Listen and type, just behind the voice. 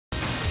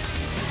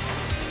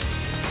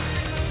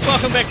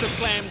Welcome back to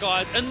Slam,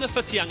 guys, in the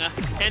Whitianga,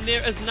 and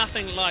there is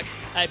nothing like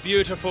a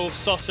beautiful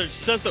sausage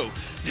sizzle.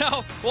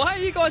 Now, why are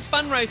you guys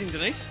fundraising,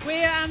 Denise?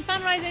 We're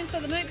fundraising for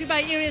the Mercury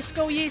Bay Area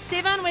School Year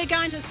 7. We're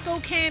going to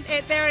school camp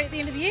at Barry at the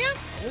end of the year.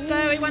 Ooh.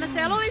 So we want to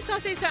sell all these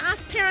sausages so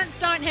us parents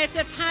don't have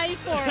to pay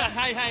for it.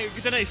 Hey,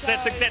 Denise,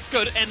 that's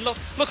good. And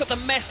look at the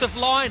massive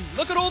line.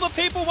 Look at all the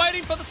people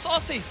waiting for the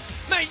sausages.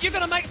 Mate, you're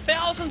going to make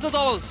thousands of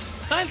dollars.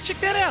 Hey, check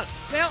that out.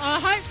 Well,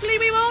 hopefully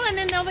we will, and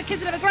then all the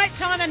kids will have a great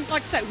time, and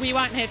like I say, we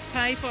won't have to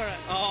pay for it.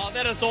 Oh,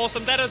 that is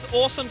awesome. That is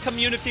awesome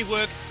community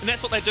work, and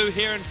that's what they do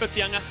here in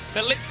Whitianga.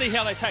 But let's see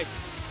how they taste.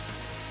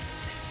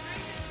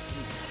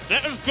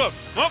 That is good.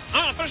 Well,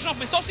 I'm going to finish off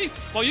my saucy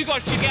while you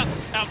guys check out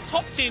our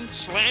top 10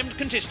 slammed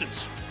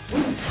contestants.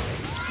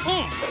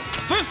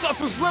 First up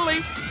is Lily.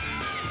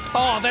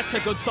 Oh, that's a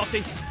good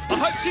saucy. I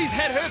hope she's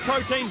had her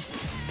protein.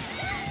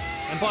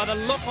 And by the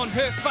look on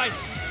her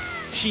face,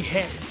 she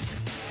has.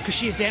 Because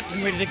she is amped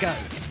and ready to go.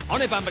 On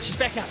her bum, but she's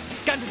back up.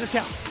 Gunges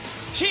herself.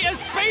 She is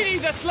speedy,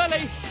 this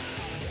Lily.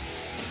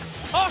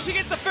 Oh, she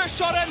gets the first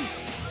shot in.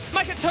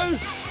 Make it 2.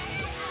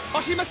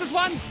 Oh, she misses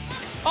 1.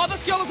 Oh,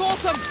 this girl is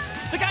awesome.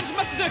 The gunge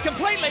misses her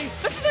completely.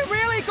 This is a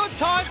really good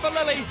time for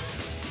Lily.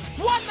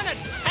 1 minute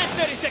and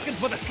 30 seconds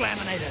with a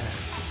Slaminator.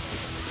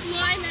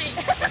 Slimy.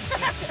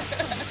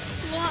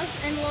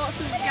 Lots and lots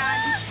of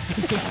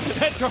gunge.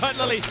 That's right,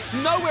 Lily.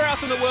 Nowhere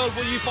else in the world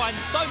will you find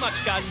so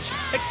much gunge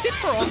except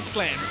for on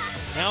Slam.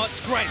 Now it's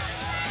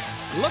Grace.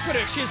 Look at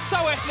her. She is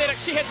so athletic.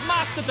 She has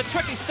mastered the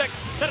tricky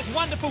sticks. That is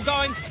wonderful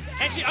going.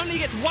 And she only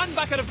gets 1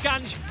 bucket of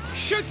gunge.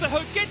 Shoots a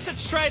hook, gets it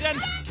straight in.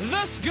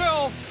 This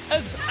girl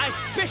is a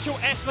special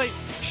athlete.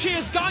 She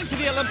is going to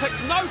the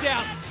Olympics, no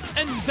doubt,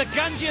 in the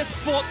gungiest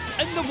sports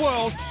in the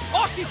world.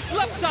 Oh, she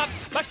slips up,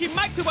 but she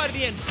makes her way to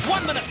the end.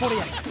 1 minute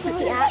 48.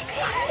 Yeah.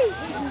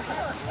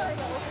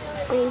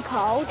 Being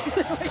cold.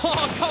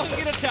 Oh, go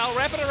and get a towel,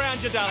 wrap it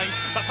around you, darling.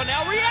 But for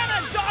now,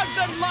 Rihanna dives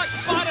in like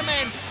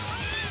Spider-Man.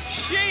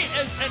 She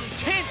is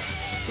intense.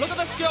 Look at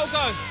this girl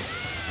go.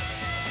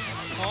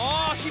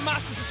 Oh, she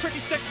masters the tricky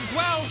sticks as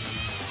well.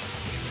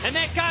 And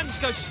that gunge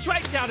goes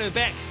straight down her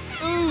back.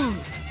 Ooh,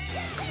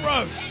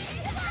 gross.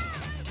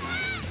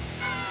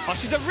 Oh,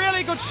 she's a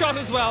really good shot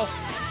as well.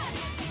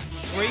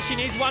 3, she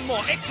needs 1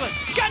 more. Excellent.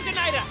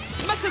 Gunginator.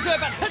 Misses her,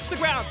 but hits the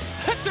ground.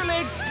 Hits her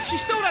legs. She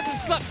still doesn't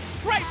slip.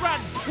 Great run.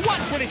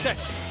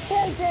 126.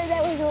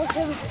 That was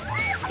awesome.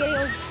 Getting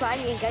all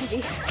slimy and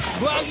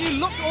gungy. Well, you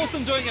looked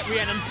awesome doing it,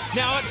 Rhiannon.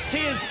 Now it's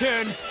Tia's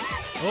turn.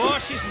 Oh,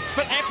 she's a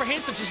bit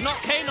apprehensive. She's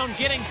not keen on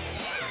getting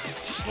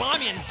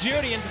slimy and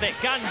dirty into that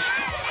gunge.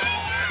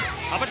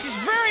 Oh, but she's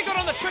very good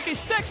on the tricky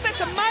sticks.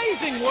 That's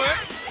amazing work.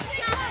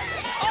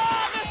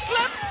 Oh, the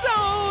slip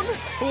zone.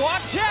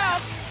 Watch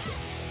out.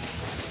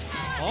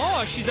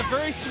 Oh, she's a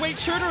very sweet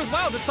shooter as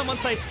well. Did someone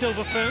say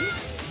silver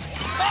ferns?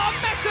 Oh,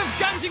 massive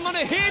gunging on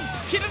her head.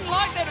 She didn't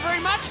like that very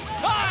much.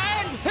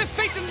 Oh, and her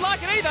feet didn't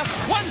like it either.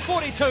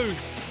 142.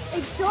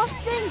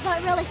 Exhausting,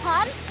 but really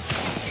fun.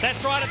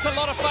 That's right, it's a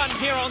lot of fun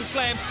here on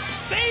Slam.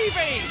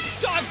 Stevie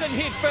dives in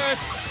head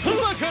first.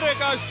 Look at her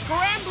go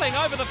scrambling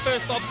over the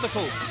first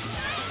obstacle.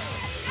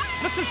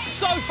 This is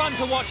so fun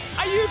to watch.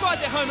 Are you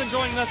guys at home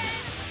enjoying this?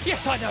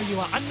 Yes, I know you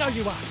are. I know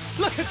you are.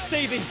 Look at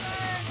Stevie.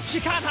 She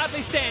can't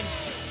hardly stand,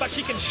 but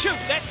she can shoot,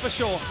 that's for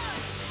sure.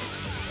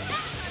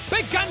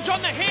 Big gunge on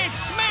the head.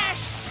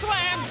 Smash,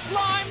 slam,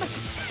 slime.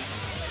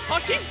 Oh,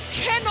 she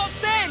cannot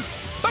stand,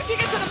 but she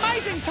gets an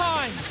amazing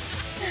time.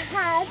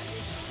 Hard.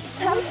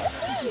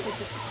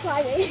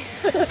 Slimy.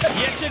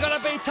 Yes, you've got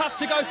to be tough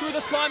to go through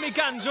the slimy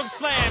gunge of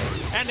Slam.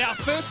 And our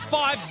first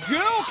 5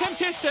 girl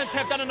contestants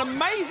have done an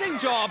amazing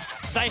job.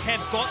 They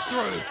have got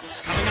through.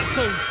 Coming up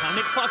soon, our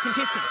next 5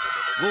 contestants.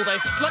 Will they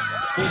slip,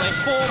 will they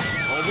fall,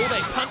 or will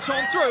they punch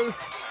on through?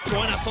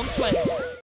 Join us on Slam.